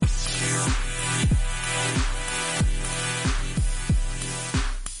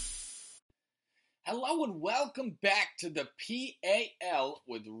welcome back to the PAL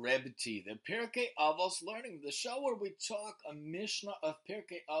with Reb T, the Pirkei Avos Learning, the show where we talk a Mishnah of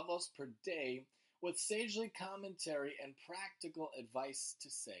Pirkei Avos per day with sagely commentary and practical advice to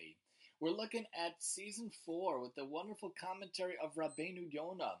say. We're looking at season 4 with the wonderful commentary of Rabbeinu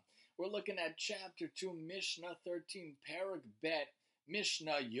Yonah. We're looking at chapter 2, Mishnah 13, Parak Bet,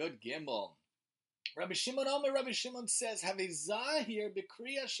 Mishnah Yud Gimel. Rabbi Shimon says, Havizah here,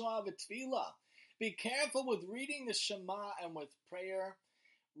 B'kriya Shema v'tfilah. Be careful with reading the Shema and with prayer.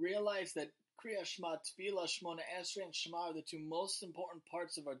 Realize that Kriya Shema, Tefillah, Shmona Esrei, and Shema are the two most important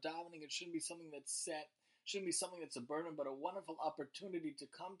parts of our davening. It shouldn't be something that's set, shouldn't be something that's a burden, but a wonderful opportunity to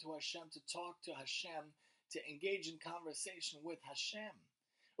come to Hashem, to talk to Hashem, to engage in conversation with Hashem.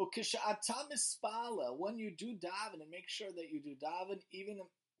 When you do daven, and make sure that you do daven, even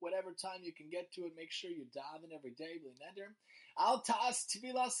whatever time you can get to it, make sure you daven every day. Al ta'as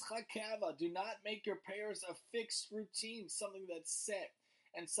tfilas chakeva. Do not make your prayers a fixed routine, something that's set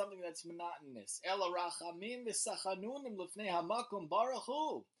and something that's monotonous. Ela rachamim v'sachanunim lifnei hamakom baruch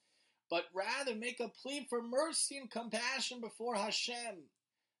hu. But rather make a plea for mercy and compassion before Hashem,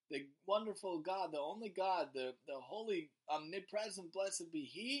 the wonderful God, the only God, the holy, omnipresent, blessed be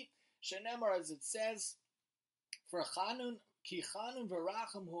He. Shenemar, as it says, for chanun. Ki chanun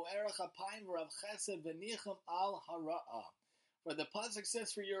v'racham hu erech apayim v'rav chesed v'nichem al hara'ah. For the pasuk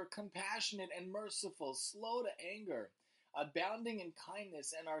says, for you're compassionate and merciful, slow to anger, abounding in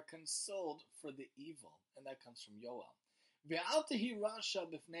kindness, and are consoled for the evil. And that comes from Yoel. Ve'al tehi rasha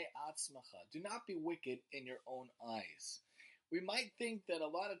b'fnei atzmacha. Do not be wicked in your own eyes. We might think that a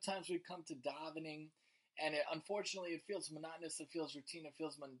lot of times we come to davening, and unfortunately it feels monotonous, it feels routine, it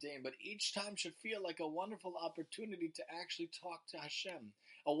feels mundane, but each time should feel like a wonderful opportunity to actually talk to Hashem,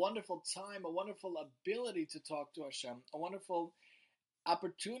 a wonderful time, a wonderful ability to talk to Hashem, a wonderful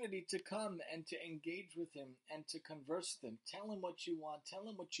opportunity to come and to engage with Him and to converse with Him. Tell Him what you want, tell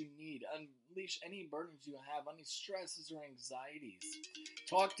Him what you need, unleash any burdens you have, any stresses or anxieties.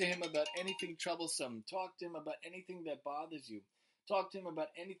 Talk to Him about anything troublesome, talk to Him about anything that bothers you, talk to Him about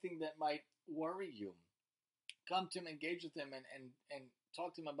anything that might worry you. Come to Him, engage with Him, and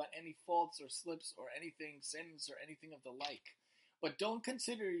talk to Him about any faults or slips or anything, sins or anything of the like. But don't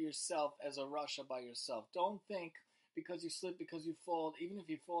consider yourself as a rasha by yourself. Don't think because you slip, because you fall, even if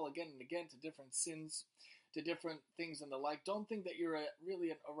you fall again and again to different sins, to different things and the like, don't think that you're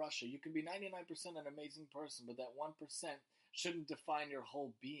really a rasha. You can be 99% an amazing person, but that 1% shouldn't define your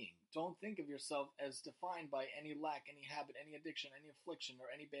whole being. Don't think of yourself as defined by any lack, any habit, any addiction, any affliction,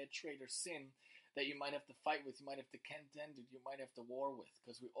 or any bad trait or sin that you might have to fight with, you might have to contend with, you might have to war with,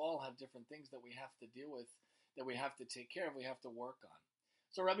 because we all have different things that we have to deal with, that we have to take care of, we have to work on.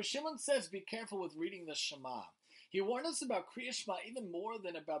 So Rabbi Shimon says, be careful with reading the Shema. He warned us about Kriya Shema even more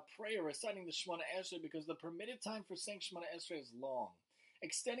than about prayer, reciting the Shemona Esrei, because the permitted time for saying Shemona Esrei is long,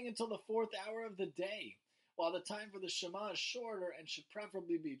 extending until the 4th hour of the day, while the time for the Shema is shorter and should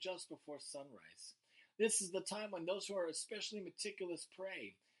preferably be just before sunrise. This is the time when those who are especially meticulous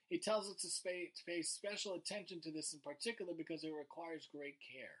pray. He tells us to pay special attention to this in particular because it requires great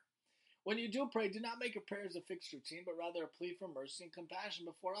care. When you do pray, do not make your prayers a fixed routine, but rather a plea for mercy and compassion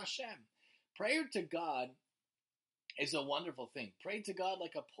before Hashem. Prayer to God is a wonderful thing. Pray to God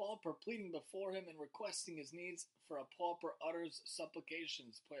like a pauper pleading before Him and requesting his needs, for a pauper utters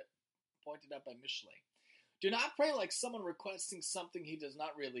supplications, pointed out by Mishlei. Do not pray like someone requesting something he does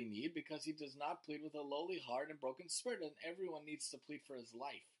not really need, because he does not plead with a lowly heart and broken spirit, and everyone needs to plead for his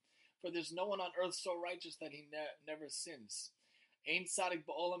life. For there's no one on earth so righteous that he never sins. Ein tzadik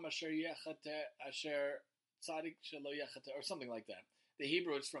ba'olam asher tzadik shelo yechate, or something like that. The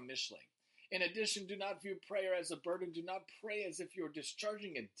Hebrew is from Mishlei. In addition, do not view prayer as a burden. Do not pray as if you're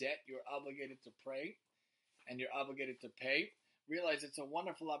discharging a debt you're obligated to pray and you're obligated to pay. Realize it's a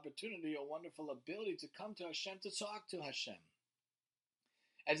wonderful opportunity, a wonderful ability to come to Hashem, to talk to Hashem.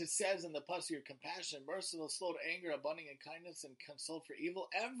 As it says in the pasuk, you're compassionate, merciful, slow to anger, abundant in kindness, and consoled for evil.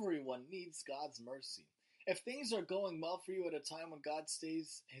 Everyone needs God's mercy. If things are going well for you at a time when God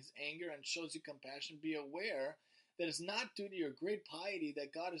stays His anger and shows you compassion, be aware that it's not due to your great piety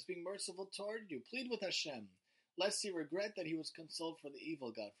that God is being merciful toward you. Plead with Hashem, lest you regret that He was consoled for the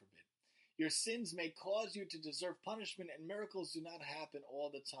evil, God forbid. Your sins may cause you to deserve punishment, and miracles do not happen all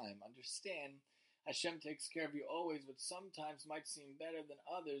the time. Understand, Hashem takes care of you always, but sometimes might seem better than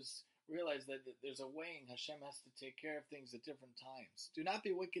others. Realize that there's a weighing. Hashem has to take care of things at different times. Do not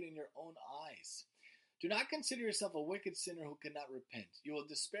be wicked in your own eyes. Do not consider yourself a wicked sinner who cannot repent. You will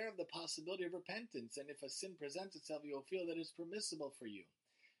despair of the possibility of repentance, and if a sin presents itself, you will feel that it is permissible for you.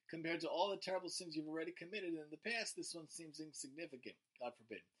 Compared to all the terrible sins you've already committed in the past, this one seems insignificant, God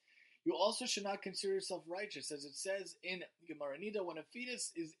forbid. You also should not consider yourself righteous, as it says in Gemara Nida, when a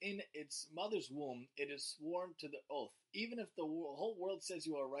fetus is in its mother's womb, it is sworn to the oath. Even if the whole world says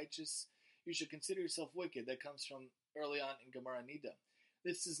you are righteous, you should consider yourself wicked. That comes from early on in Gemara Nida.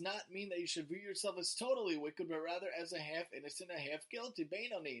 This does not mean that you should view yourself as totally wicked, but rather as a half innocent, a half guilty.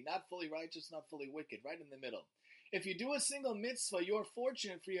 Beinoni, not fully righteous, not fully wicked, right in the middle. If you do a single mitzvah, you are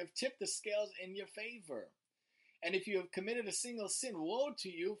fortunate, for you have tipped the scales in your favor. And if you have committed a single sin, woe to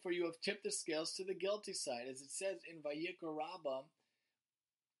you, for you have tipped the scales to the guilty side. As it says in Vayikra Rabbah,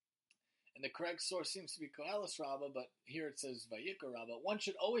 and the correct source seems to be Koheles Rabbah, but here it says Vayikra Rabbah, one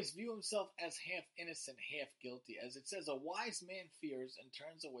should always view himself as half innocent, half guilty. As it says, a wise man fears and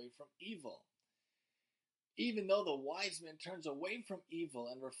turns away from evil. Even though the wise man turns away from evil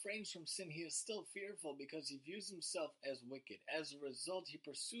and refrains from sin, he is still fearful because he views himself as wicked. As a result, he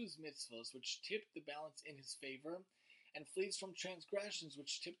pursues mitzvahs which tip the balance in his favor and flees from transgressions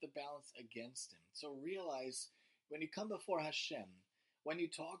which tip the balance against him. So realize, when you come before Hashem, when you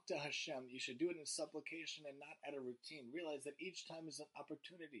talk to Hashem, you should do it in supplication and not out of routine. Realize that each time is an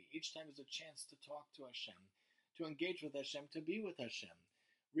opportunity. Each time is a chance to talk to Hashem, to engage with Hashem, to be with Hashem.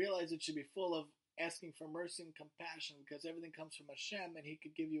 Realize it should be full of asking for mercy and compassion, because everything comes from Hashem and He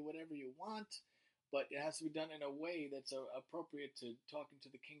could give you whatever you want, but it has to be done in a way that's appropriate to talking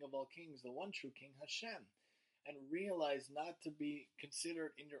to the King of all kings, the one true King, Hashem. And realize not to be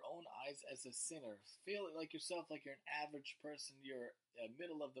considered in your own eyes as a sinner. Feel like yourself, like you're an average person, you're a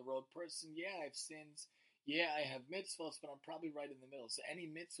middle of the road person. Yeah, I have sins. Yeah, I have mitzvahs, but I'm probably right in the middle. So any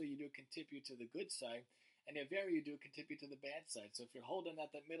mitzvah you do can tip you to the good side, and if ever you do, it can tip you to the bad side. So if you're holding at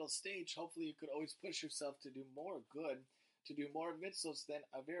that middle stage, hopefully you could always push yourself to do more good, to do more mitzvahs than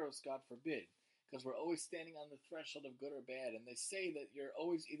averos, God forbid. Because we're always standing on the threshold of good or bad. And they say that you're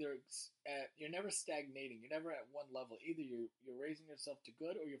always you're never stagnating. You're never at one level. Either you're raising yourself to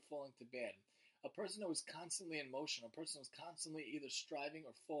good or you're falling to bad. A person who is constantly in motion, a person who is constantly either striving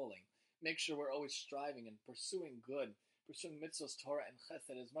or falling, make sure we're always striving and pursuing good, pursuing mitzvahs, Torah, and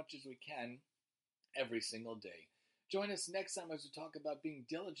chesed as much as we can, every single day. Join us next time as we talk about being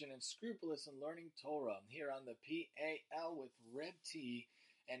diligent and scrupulous in learning Torah here on the PAL with Reb T,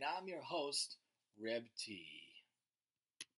 and I'm your host, Reb T.